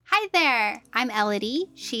Hi there. I'm Elodie,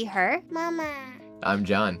 she, her. Mama. I'm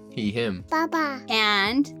John, he, him. Papa.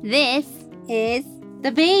 And this is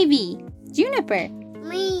the baby, Juniper.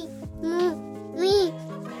 Me.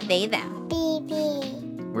 They, them.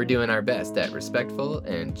 Baby. We're doing our best at respectful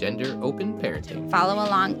and gender-open parenting. Follow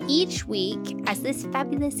along each week as this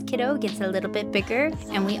fabulous kiddo gets a little bit bigger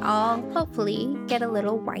and we all hopefully get a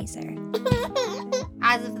little wiser.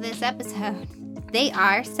 As of this episode, they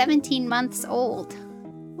are 17 months old.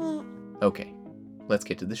 Okay, let's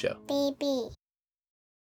get to the show. Baby.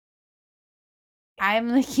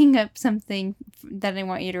 I'm looking up something that I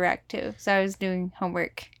want you to react to. So I was doing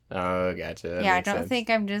homework. Oh, gotcha. That Yeah, I makes don't sense.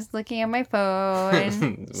 think I'm just looking at my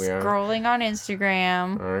phone, We are. scrolling on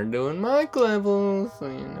Instagram. We're doing mic levels, so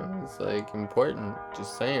it's like important.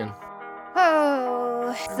 Just saying.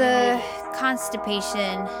 Oh, the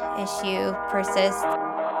constipation issue persists.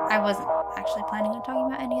 I wasn't actually planning on talking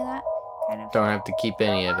about any of that. Kind of. Don't have to keep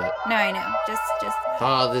any of it. No, I know. Just.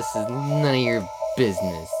 Oh, this is none of your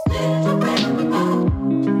business. So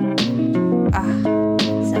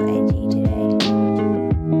edgy today.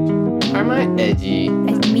 Am I edgy?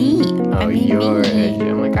 It's me. Oh, I mean, you're me. edgy.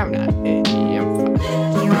 I'm like, I'm not edgy. I'm fine.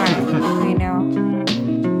 You are. I know.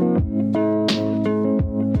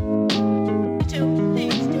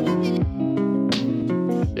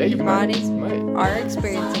 Yeah, you Bodies might. are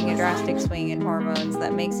experiencing a drastic swing in hormones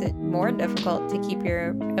that makes it more difficult to keep your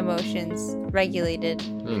emotions regulated.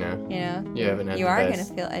 You know, you haven't had You the are best.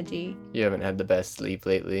 gonna feel edgy. You haven't had the best sleep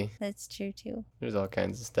lately. That's true too. There's all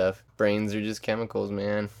kinds of stuff. Brains are just chemicals,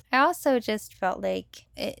 man. I also just felt like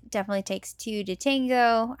it definitely takes two to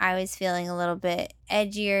tango. I was feeling a little bit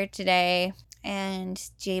edgier today, and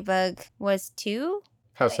J-Bug was too.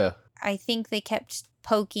 How so? I think they kept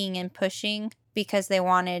poking and pushing because they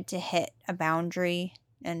wanted to hit a boundary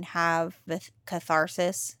and have the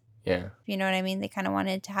catharsis. Yeah. You know what I mean? They kind of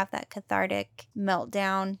wanted to have that cathartic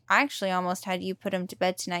meltdown. I actually almost had you put them to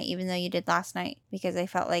bed tonight, even though you did last night, because I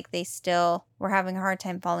felt like they still were having a hard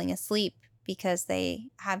time falling asleep because they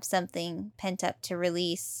have something pent up to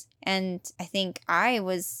release. And I think I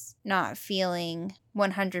was not feeling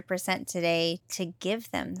 100% today to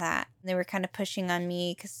give them that. They were kind of pushing on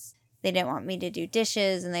me because they didn't want me to do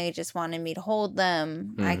dishes and they just wanted me to hold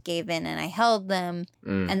them. I gave in and I held them.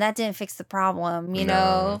 And that didn't fix the problem, you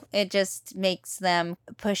know? It just makes them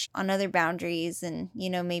push on other boundaries and,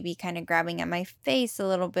 maybe kind of grabbing at my face a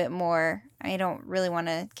little bit more. I don't really want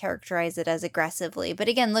to characterize it as aggressively. But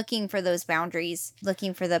again, looking for those boundaries,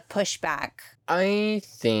 looking for the pushback. I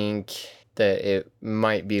think that it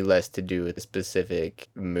might be less to do with a specific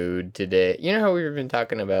mood today. You know how we've been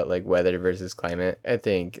talking about like weather versus climate? I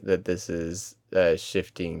think that this is a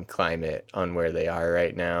shifting climate on where they are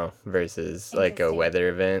right now versus like a weather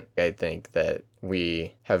event. I think that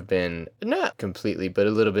we have been not completely, but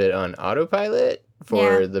a little bit on autopilot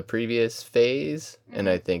for the previous phase. And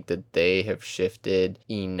I think that they have shifted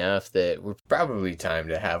enough that we're probably time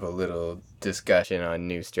to have a little discussion on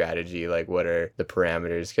new strategy, like what are the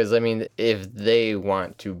parameters? Because I mean, if they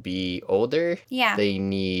want to be older, they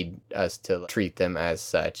need us to treat them as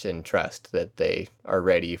such and trust that they are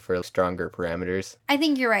ready for stronger parameters. I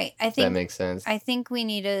think you're right. I think that makes sense. I think we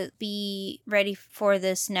need to be ready for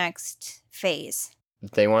this next phase. If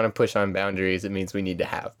they want to push on boundaries, it means we need to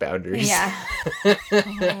have boundaries. Yeah.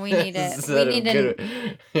 We need it.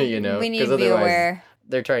 We need to be aware.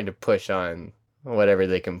 They're trying to push on whatever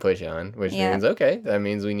they can push on, which means, okay, that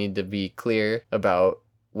means we need to be clear about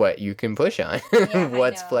what you can push on,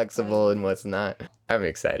 what's flexible and what's not. I'm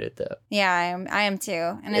excited though. Yeah, I am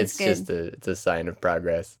too. And it's good. Just it's a sign of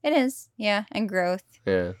progress. It is. Yeah. And growth.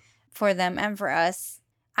 Yeah. For them and for us.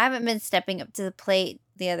 I haven't been stepping up to the plate.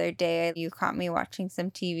 The other day, you caught me watching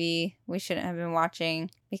some TV we shouldn't have been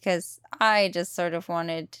watching because I just sort of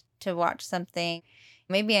wanted to watch something.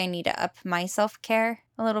 Maybe I need to up my self-care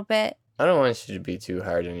a little bit. I don't want you to be too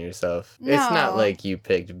hard on yourself. No. It's not like you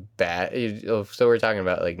picked bad. So we're talking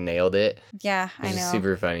about like Nailed It. Yeah, I know. It's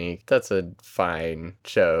super funny. That's a fine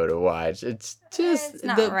show to watch. It's just It's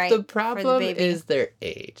not right the for problem the baby. is their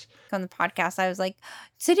age. On the podcast, I was like,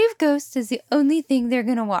 City of Ghosts is the only thing they're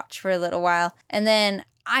going to watch for a little while. And then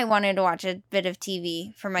I wanted to watch a bit of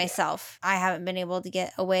TV for myself. I haven't been able to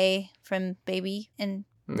get away from baby in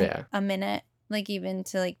a minute. Like even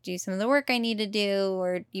to like do some of the work I need to do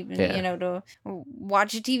or even, to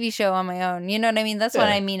watch a TV show on my own. You know what I mean? That's what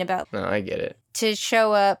I mean about. No, I get it. To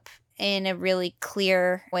show up in a really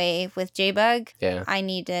clear way with J-Bug. Yeah. I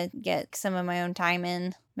need to get some of my own time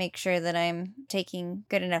in, make sure that I'm taking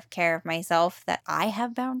good enough care of myself, that I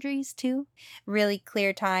have boundaries too. Really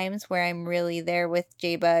clear times where I'm really there with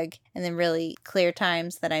J-Bug, and then really clear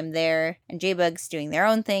times that I'm there and J-Bug's doing their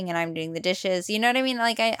own thing and I'm doing the dishes. You know what I mean?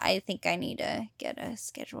 Like, I think I need to get a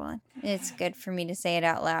schedule in. It's good for me to say it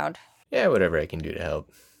out loud. Yeah, whatever I can do to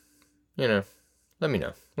help. You know, let me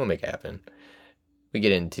know. We'll make it happen. We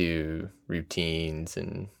get into routines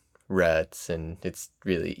and ruts, and it's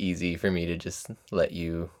really easy for me to just let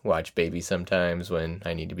you watch baby sometimes when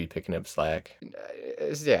I need to be picking up slack.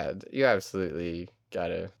 Yeah, you absolutely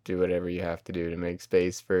gotta do whatever you have to do to make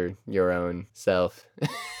space for your own self.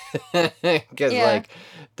 Because, Yeah. like,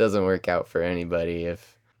 it doesn't work out for anybody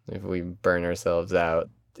if we burn ourselves out.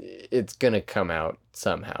 It's gonna come out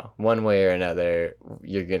somehow, one way or another.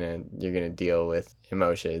 You're gonna deal with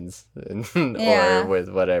emotions Yeah. or with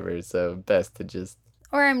whatever. So best to just.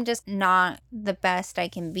 Or I'm just not the best I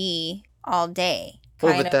can be all day.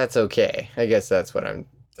 Well, kind but of. that's okay. I guess that's what I'm.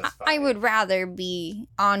 That's I fine. would rather be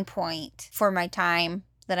on point for my time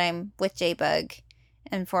that I'm with J-Bug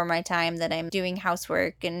and for my time that I'm doing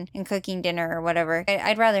housework and cooking dinner or whatever.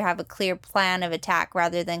 I'd rather have a clear plan of attack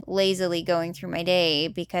rather than lazily going through my day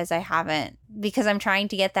because I'm trying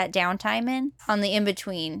to get that downtime in. On the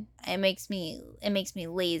in-between, it makes me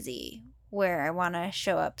lazy where I want to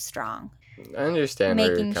show up strong. I understand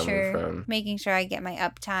where you're coming from. Making sure I get my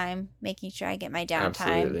uptime, making sure I get my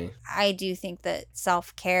downtime. Absolutely. I do think that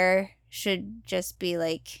self-care should just be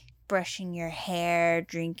like brushing your hair,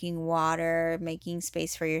 drinking water, making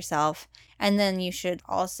space for yourself. And then you should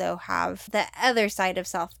also have the other side of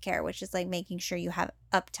self-care, which is like making sure you have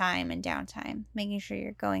uptime and downtime, making sure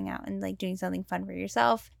you're going out and like doing something fun for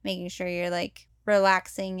yourself, making sure you're like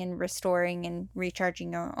relaxing and restoring and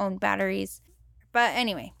recharging your own batteries. But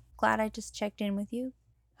anyway, glad I just checked in with you.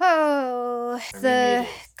 Oh, the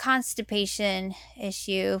constipation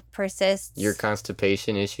issue persists. Your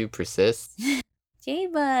constipation issue persists.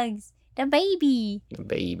 J-Bugs, the baby. The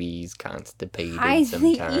baby's constipated I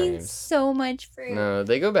sometimes. think eats so much fruit. No,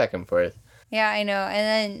 they go back and forth. Yeah, I know.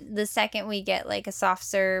 And then the second we get like a soft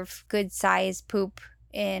serve, good size poop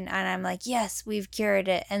in, and I'm like, yes, we've cured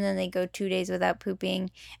it. And then they go 2 days without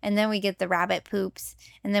pooping. And then we get the rabbit poops.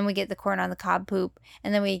 And then we get the corn on the cob poop.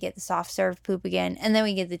 And then we get the soft serve poop again. And then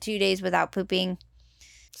we get the 2 days without pooping.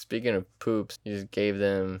 Speaking of poops, you just gave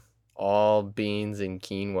them all beans and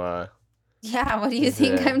quinoa. Yeah, what do you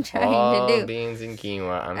think I'm trying all to do? Beans and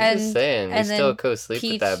quinoa. I'm And- just saying, they and still then co-sleep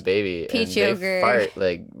peach- with that baby, peach and yogurt. they fart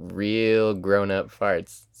like real grown-up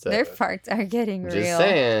farts. So Their farts are getting just real.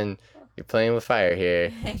 saying, you're playing with fire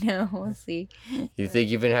here. I know, we'll see. You think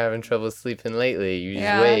you've been having trouble sleeping lately? You just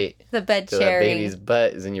Yeah, wait The bed till that sharing. baby's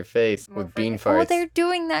butt is in your face with bean Oh, farts. they're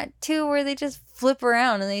doing that too, where they just flip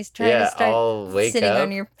around and they try Yeah, to start I'll wake sitting up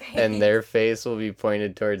on your face. and their face will be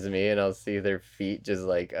pointed towards me, and I'll see their feet just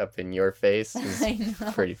like up in your face. It's I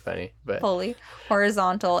know. pretty funny, but Fully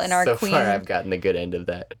horizontal in our so queen. far I've gotten the good end of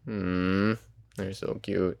that. They're so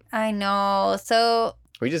cute. I know. So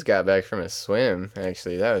We just got back from a swim.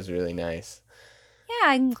 Actually, that was really nice. yeah,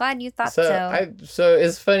 I'm glad you thought so. So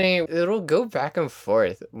it's funny. It'll go back and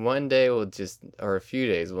forth. One day will just, or a few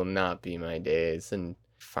days will not be my days, and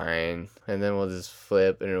fine. And then we'll just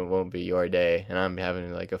flip, and it won't be your day, and I'm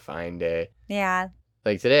having like a fine day. Yeah.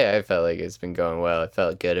 Like today, I felt like it's been going well. I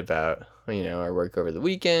felt good about, our work over the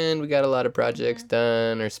weekend. We got a lot of projects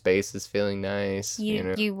done. Our space is feeling nice.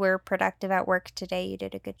 You were productive at work today. You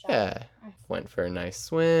did a good job. Yeah. Went for a nice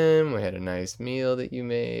swim. We had a nice meal that you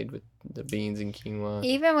made with the beans and quinoa.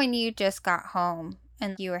 Even when you just got home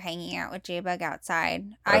and you were hanging out with J-Bug outside,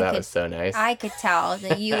 That was so nice. I could tell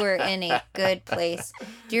that you were in a good place.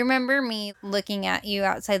 Do you remember me looking at you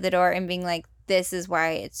outside the door and being like, this is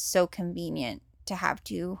why it's so convenient to have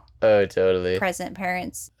two Oh, totally. present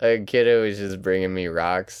parents? A kiddo was just bringing me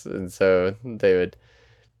rocks, and so they would,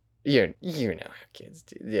 you know how kids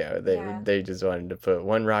do. Yeah, they just wanted to put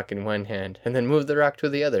one rock in one hand, and then move the rock to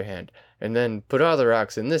the other hand, and then put all the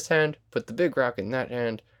rocks in this hand, put the big rock in that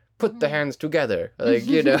hand, put the hands together, like,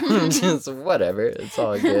 just whatever. It's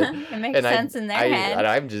all good. It makes sense in their head. And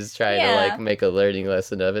I'm just trying to like make a learning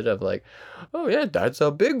lesson of it. Of like, oh yeah, that's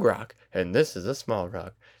a big rock, and this is a small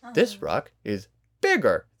rock. This rock is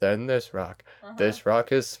bigger than this rock. This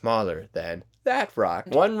rock is smaller than that rock.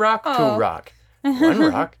 One rock, two rock. One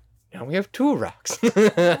rock. Now we have two rocks. But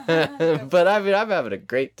I mean, I'm having a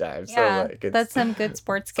great time. Yeah, So like, that's some good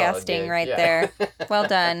sportscasting right yeah. there. Well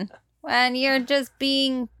done. And you're just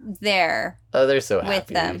being there. Oh, they're so with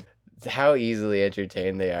happy. them. How easily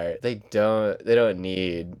entertained they are. They don't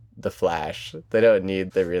need the flash. They don't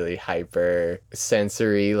need the really hyper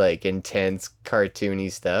sensory, like intense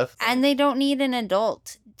cartoony stuff. And they don't need an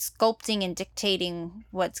adult sculpting and dictating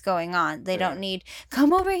what's going on. They don't need,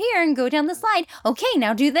 come over here and go down the slide. Okay,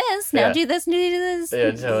 now do this. Now do this. Now do this. Yeah,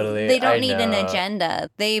 totally. They don't need an agenda.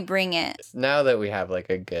 They bring it. Now that we have like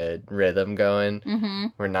a good rhythm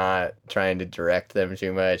going, we're not trying to direct them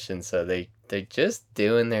too much. And so they're just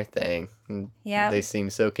doing their thing. Yeah. They seem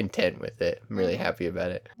so content with it. I'm really happy about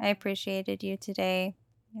it. I appreciated you today.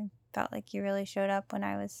 I felt like you really showed up when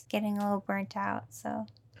I was getting a little burnt out. So,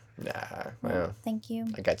 well, thank you.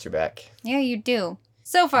 I got your back. Yeah, you do.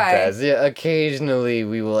 So far. Because occasionally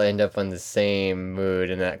we will end up on the same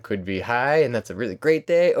mood, and that could be high, and that's a really great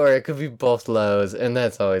day, or it could be both lows, and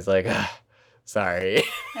that's always like, sorry.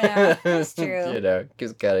 Yeah, that's true. You know,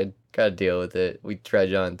 just gotta deal with it. We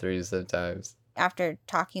trudge on through sometimes. After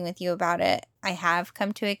talking with you about it, I have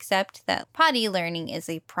come to accept that potty learning is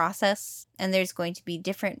a process, and there's going to be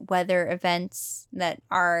different weather events that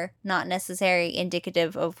are not necessarily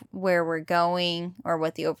indicative of where we're going or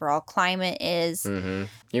what the overall climate is.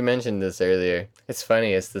 You mentioned this earlier. It's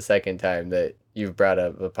funny, it's the second time that you've brought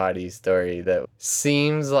up a potty story that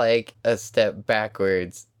seems like a step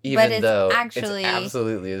backwards, even though it's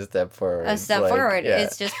absolutely a step forward. A step forward. Yeah.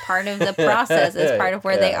 It's just part of the process. It's part of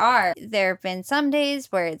where they are. There have been some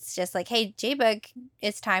days where it's just like, hey, J-Bug,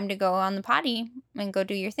 it's time to go on the potty and go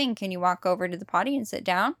do your thing. Can you walk over to the potty and sit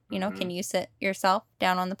down? You know, can you sit yourself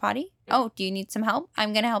down on the potty? Oh, do you need some help?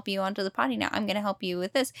 I'm going to help you onto the potty now. I'm going to help you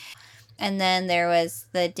with this. And then there was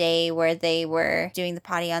the day where they were doing the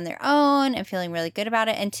potty on their own and feeling really good about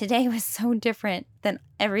it. And today was so different than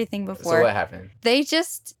everything before. So what happened? They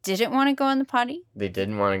just didn't want to go on the potty. They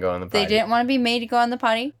didn't want to go on the potty. They didn't want to be made to go on the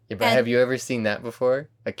potty. Yeah, but have you ever seen that before?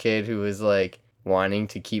 A kid who was like wanting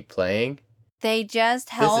to keep playing? They just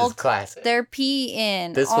held their pee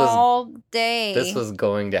in all day. This was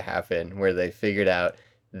going to happen where they figured out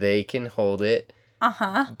they can hold it.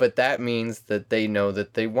 But that means that they know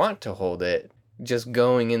that they want to hold it. Just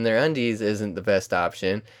going in their undies isn't the best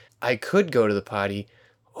option. I could go to the potty,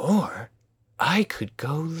 or I could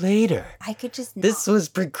go later. I could just not. This was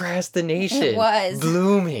procrastination. It was.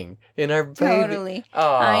 Blooming in our baby. Totally.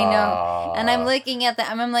 Aww. I know. And I'm looking at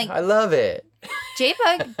that. I'm like, I love it.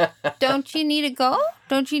 J-Bug, don't you need to go?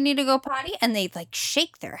 Don't you need to go potty? And they like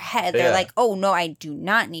shake their head. They're like, oh, no, I do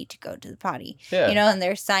not need to go to the potty. Yeah. You know, and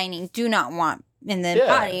they're signing do not want in the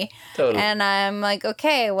potty. Totally. And I'm like,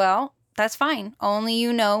 okay, well, that's fine. Only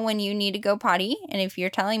you know when you need to go potty. And if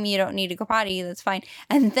you're telling me you don't need to go potty, that's fine.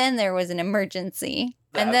 And then there was an emergency.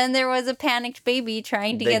 And then there was a panicked baby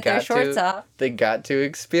trying to get their shorts off. They got to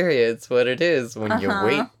experience what it is when you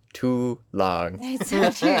wait too long. It's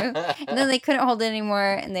so true. And then they couldn't hold it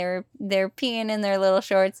anymore, and they're peeing in their little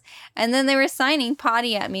shorts. And then they were signing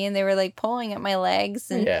potty at me, and they were like pulling at my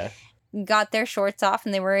legs and got their shorts off,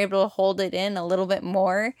 and they were able to hold it in a little bit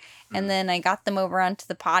more. And then I got them over onto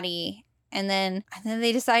the potty, and then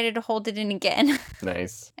they decided to hold it in again.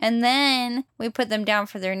 Nice. And then we put them down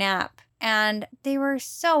for their nap, and they were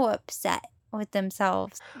so upset with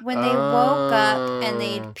themselves when they woke up and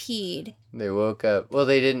they'd peed. They woke up. Well,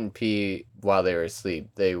 they didn't pee while they were asleep.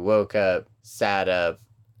 They woke up, sat up,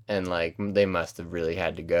 and like they must have really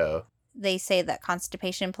had to go. They say that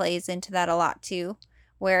constipation plays into that a lot too,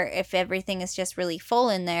 where if everything is just really full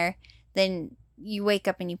in there, then you wake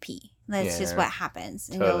up and you pee. That's just what happens.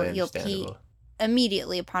 And you'll pee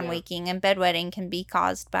immediately upon waking, and bedwetting can be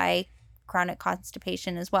caused by chronic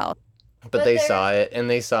constipation as well. But they saw it, and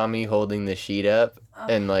they saw me holding the sheet up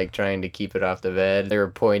and, like, trying to keep it off the bed. They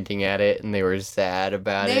were pointing at it, and they were sad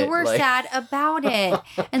about it. They were sad about it.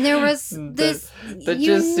 And there was this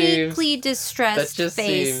uniquely distressed face. That just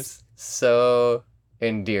seems so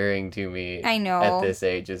endearing to me. I know. At this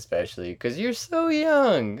age, especially. Because you're so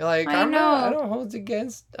young. Like, I'm not holding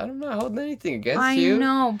anything against you. I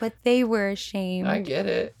know, but they were ashamed. I get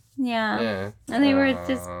it. Yeah. And they were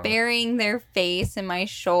just burying their face in my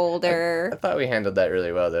shoulder. I thought we handled that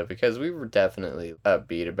really well, though, because we were definitely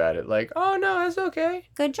upbeat about it. Like, oh, no, it's okay.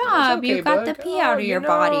 Good job. Okay, you got the pee out of your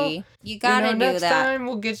body. You gotta do that. Next time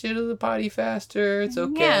we'll get you to the potty faster. It's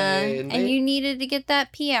okay. Yeah, and you needed to get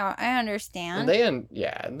that pee out. I understand. And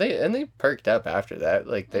they perked up after that.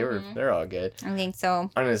 Like, they're all good. I think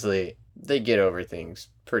so. Honestly, they get over things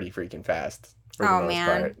pretty freaking fast. Oh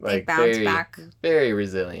man, like, they bounce back. Very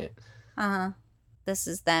resilient. This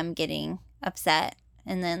is them getting upset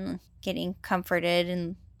and then getting comforted,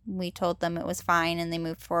 and we told them it was fine, and they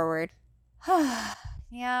moved forward.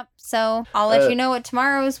 Yep. So I'll let you know what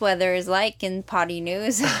tomorrow's weather is like in potty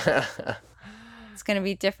news. It's gonna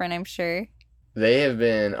be different, I'm sure. They have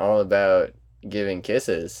been all about giving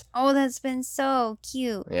kisses. Oh, that's been so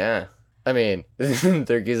cute. Yeah. I mean,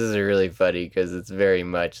 their kisses are really funny because it's very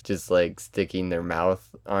much just like sticking their mouth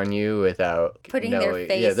on you without Putting their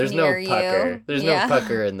face Yeah, there's near no pucker. you. There's Yeah. no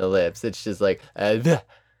pucker in the lips. It's just like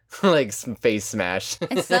like some face smash.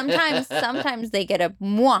 And sometimes they get a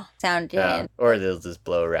mwah sound Yeah, in. or they'll just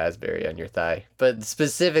blow a raspberry on your thigh. But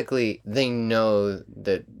specifically, they know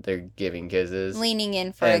that they're giving kisses. Leaning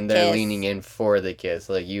in for a And they're kiss. leaning in for the kiss.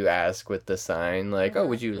 Like, you ask with the sign, like, oh,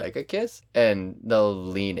 would you like a kiss? And they'll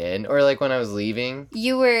lean in. Or, like, when I was leaving.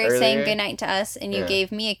 You were saying earlier. goodnight to us and you Yeah.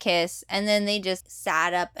 gave me a kiss, and then they just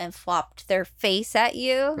sat up and flopped their face at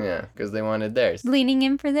you, Yeah, because they wanted theirs. leaning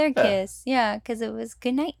in for their Yeah. kiss. Yeah, because it was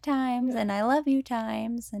goodnight times and I love you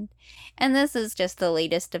times. And this is just the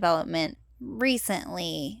latest development.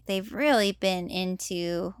 Recently, they've really been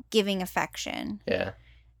into giving affection. Yeah.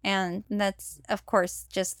 And that's, of course,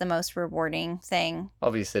 just the most rewarding thing. I'll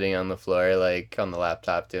be sitting on the floor, like, on the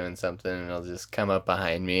laptop doing something, and they'll just come up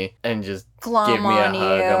behind me and just Glom give me a on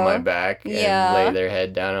hug on my you. back Yeah. and lay their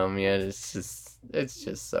head down on me. And it's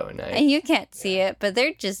just so nice. And you can't see it, but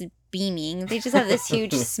they're just beaming. They just have this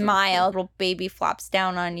huge smile. Little baby flops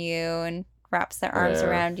down on you and wraps their arms Yeah.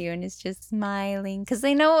 around you and is just smiling because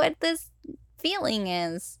they know what this feeling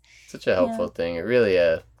is. Such a helpful thing. It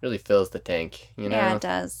really fills the tank, you know? Yeah, it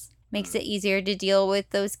does. Makes it easier to deal with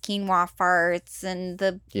those quinoa farts and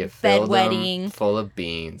the You fill them bedwetting. full of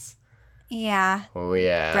beans. Yeah. Oh,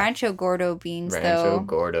 yeah. Rancho Gordo beans, Rancho though.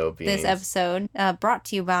 Gordo beans. This episode brought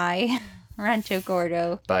to you by Rancho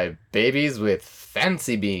Gordo. By babies with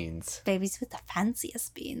fancy beans. Babies with the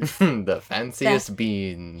fanciest beans. The fanciest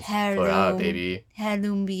beans for our Heirloom. baby.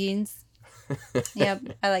 Heirloom beans. Yep,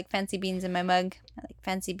 I like fancy beans in my mug. I like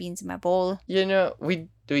fancy beans in my bowl. You know, we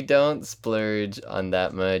don't splurge on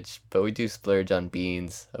that much, but we do splurge on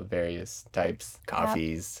beans of various types,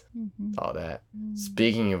 coffees, Mm-hmm. all that.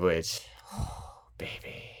 Speaking of which,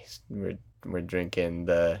 baby, we're drinking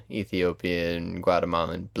the Ethiopian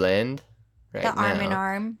Guatemalan blend right The now. arm in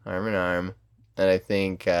arm Arm in arm. And I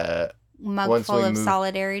think mug Once full we of move-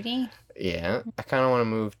 solidarity. yeah, I kind of want to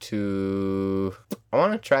move to. I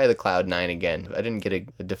want to try the Cloud9 again. I didn't get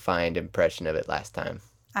a defined impression of it last time.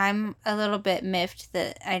 I'm a little bit miffed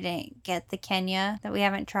that I didn't get the Kenya that we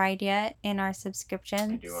haven't tried yet in our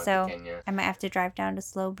subscription. So Kenya. I might have to drive down to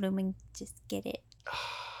Slow Blooming just get it.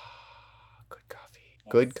 Good coffee.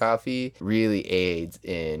 Good coffee really aids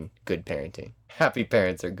in good parenting. Happy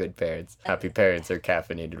parents are good parents. Happy parents are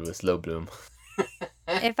caffeinated with Slow Bloom.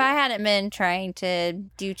 If I hadn't been trying to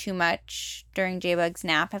do too much during J-Bug's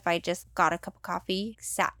nap, if I just got a cup of coffee,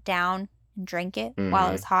 sat down, and drank it while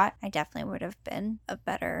it was hot, I definitely would have been a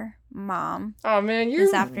better mom. Oh man, you're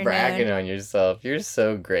This afternoon. bragging on yourself. You're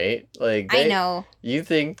so great. Like I know. You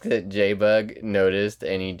think that J-Bug noticed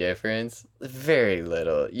any difference? Very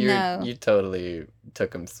little. No. You totally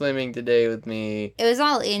took him swimming today with me. It was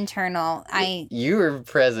all internal. You were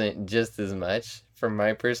present just as much from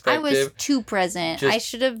my I perspective. was too present. Just-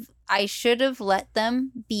 I should have let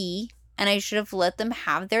them be, and I should have let them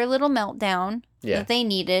have their little meltdown Yeah. that they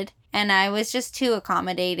needed. And I was just too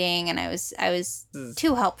accommodating, and I was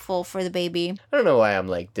too helpful for the baby. I don't know why I'm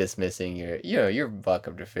like dismissing you're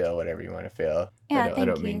welcome to feel whatever you want to feel. Yeah, I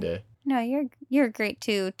don't thank mean you. to. No, you're great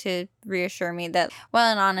too to reassure me that. Well,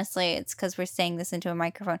 and honestly, it's because we're saying this into a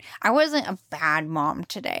microphone. I wasn't a bad mom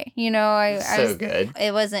today. You know, I So was. good.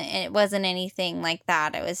 It wasn't anything like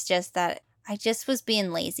that. It was just that I just was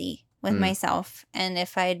being lazy with myself, and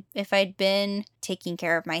if I'd been taking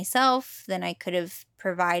care of myself, then I could have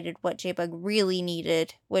provided what J-Bug really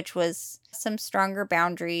needed, which was some stronger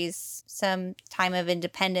boundaries, some time of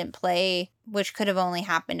independent play, which could have only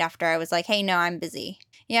happened after I was like, hey, no, I'm busy.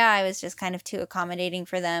 Yeah, I was just kind of too accommodating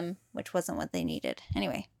for them, which wasn't what they needed.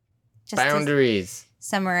 Anyway, just Boundaries. to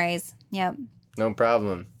summarize, yep. No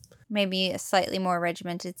problem. Maybe a slightly more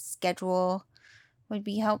regimented schedule would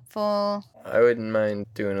be helpful. I wouldn't mind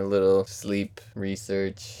doing a little sleep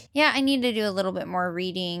research. Yeah, I need to do a little bit more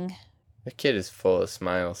reading. The kid is full of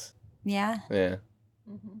smiles. Yeah. Yeah.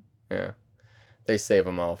 Yeah. They save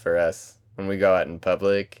them all for us. When we go out in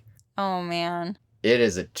public, Oh, man. it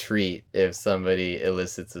is a treat if somebody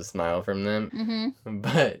elicits a smile from them. Mm-hmm.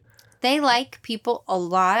 But, They like people a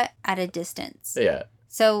lot at a distance. yeah.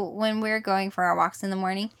 So when we're going for our walks in the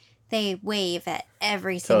morning, they wave at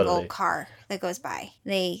every single Totally. car that goes by.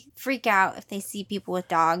 They freak out if they see people with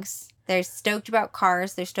dogs. They're stoked about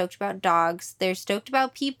cars. They're stoked about dogs. They're stoked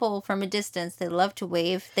about people from a distance. They love to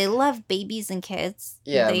wave. They love babies and kids.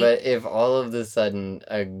 Yeah, They- but if all of a sudden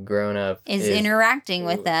a grown-up is interacting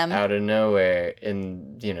with them. out of nowhere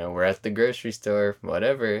and, we're at the grocery store,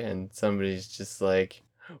 whatever, and somebody's just like,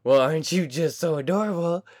 well, aren't you just so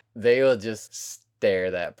adorable? They will just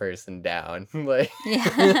stare that person down. Like,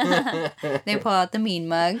 Yeah. They pull out the mean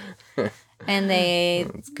mug. And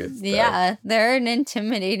That's good stuff. yeah, they're an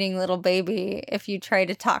intimidating little baby if you try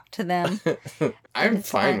to talk to them. I'm It's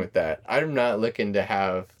fine fun. with that. I'm not looking to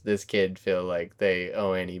have this kid feel like they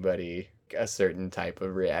owe anybody a certain type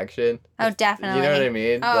of reaction. Oh, definitely. You know what I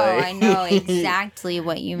mean? Oh, Like, I know exactly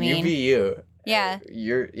what you mean. You be you.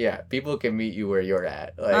 Yeah. People can meet you where you're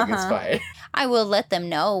at. Like, it's fine. I will let them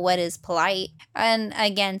know what is polite. And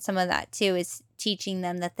again, some of that too is teaching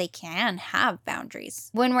them that they can have boundaries.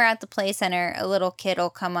 When we're at the play center, a little kid will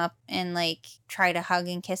come up and like try to hug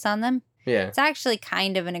and kiss on them. Yeah. It's actually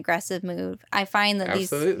kind of an aggressive move. I find that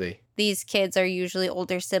Absolutely. these kids are usually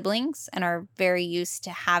older siblings and are very used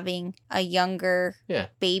to having a younger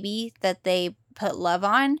baby that they put love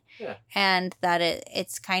on. Yeah. And that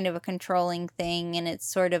it's kind of a controlling thing, and it's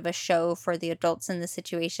sort of a show for the adults in the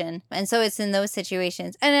situation. And so it's in those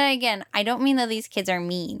situations. And then again, I don't mean that these kids are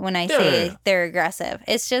mean when I say they're aggressive.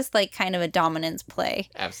 It's just like kind of a dominance play.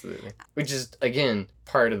 Absolutely. Which is, again,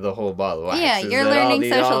 part of the whole ball of wax. Yeah, you're learning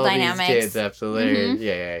social dynamics. These kids absolutely.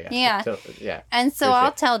 Mm-hmm. Yeah. Yeah. And so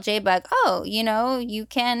I'll tell J-Bug, oh, you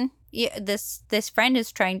can... this friend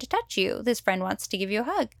is trying to touch you. This friend wants to give you a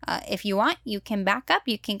hug. If you want, you can back up.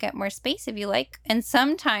 You can get more space if you like. And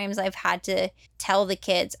sometimes I've had to tell the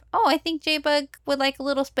kids, oh, I think J-Bug would like a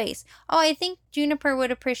little space. Oh, I think Juniper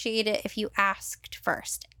would appreciate it if you asked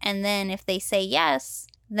first. And then if they say yes,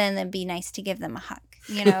 then it'd be nice to give them a hug,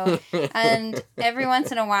 And every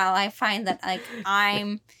once in a while, I find that like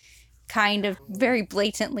I'm kind of very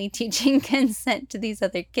blatantly teaching consent to these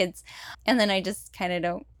other kids, and then I just kind of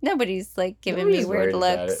don't. Nobody's like giving me weird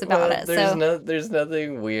looks about it. There's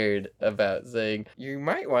nothing weird about saying you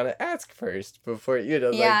might want to ask first before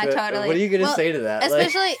totally. What are you gonna say to that?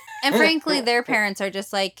 Especially, and frankly, their parents are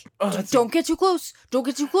just like, don't get too close. Don't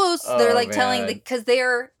get too close. They're like telling because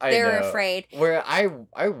they're afraid. Where I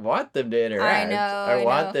want them to interact. I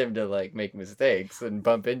want know. them to like make mistakes and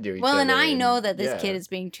bump into each other. Well, and I know that this kid is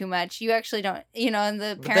being too much. You actually don't, and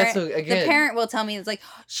the parent will tell me it's like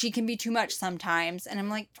she can be too much sometimes, and I'm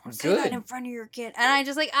like, don't say that in front of your kid. And I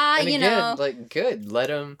just like like good. Let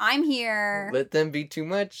them. I'm here. Let them be too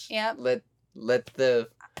much. Yep. Let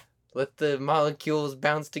the molecules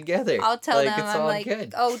bounce together. I'll tell them. I'm like,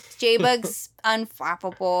 good. Oh, J-Bug's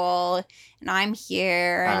unflappable, and I'm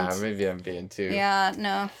here. And maybe I'm being too. Yeah,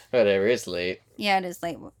 no. Whatever. It's late. Yeah, it is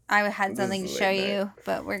late. I had something to show you,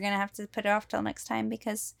 but we're gonna have to put it off till next time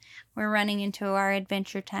because we're running into our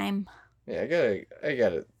adventure time. Yeah, I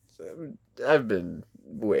gotta. I've been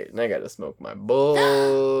waiting. I gotta smoke my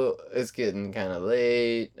bowl. It's getting kind of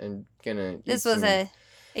late. I'm gonna. This was a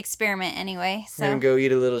experiment anyway. So I'm gonna go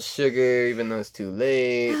eat a little sugar, even though it's too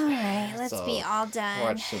late. All right, let's be all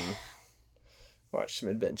done. Watch some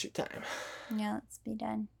Adventure Time. Yeah, let's be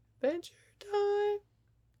done. Adventure Time.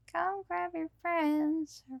 Come grab your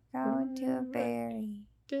friends or go to a very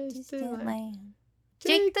distant land.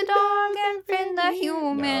 Take the dog and friend the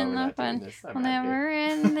human. The fun will never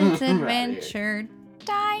end. It's adventure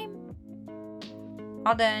time.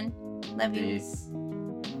 All done. Love you. Peace.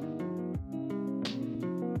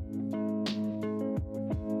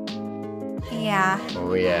 Yeah.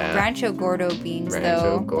 Oh, yeah. Rancho Gordo beans,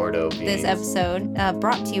 This episode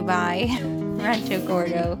brought to you by Rancho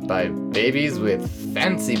Gordo. By babies with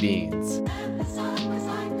fancy beans.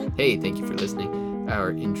 Hey, thank you for listening.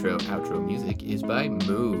 Our outro music is by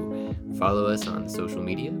Moo. Follow us on social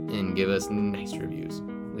media and give us nice reviews.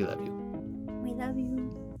 We love you. We love you.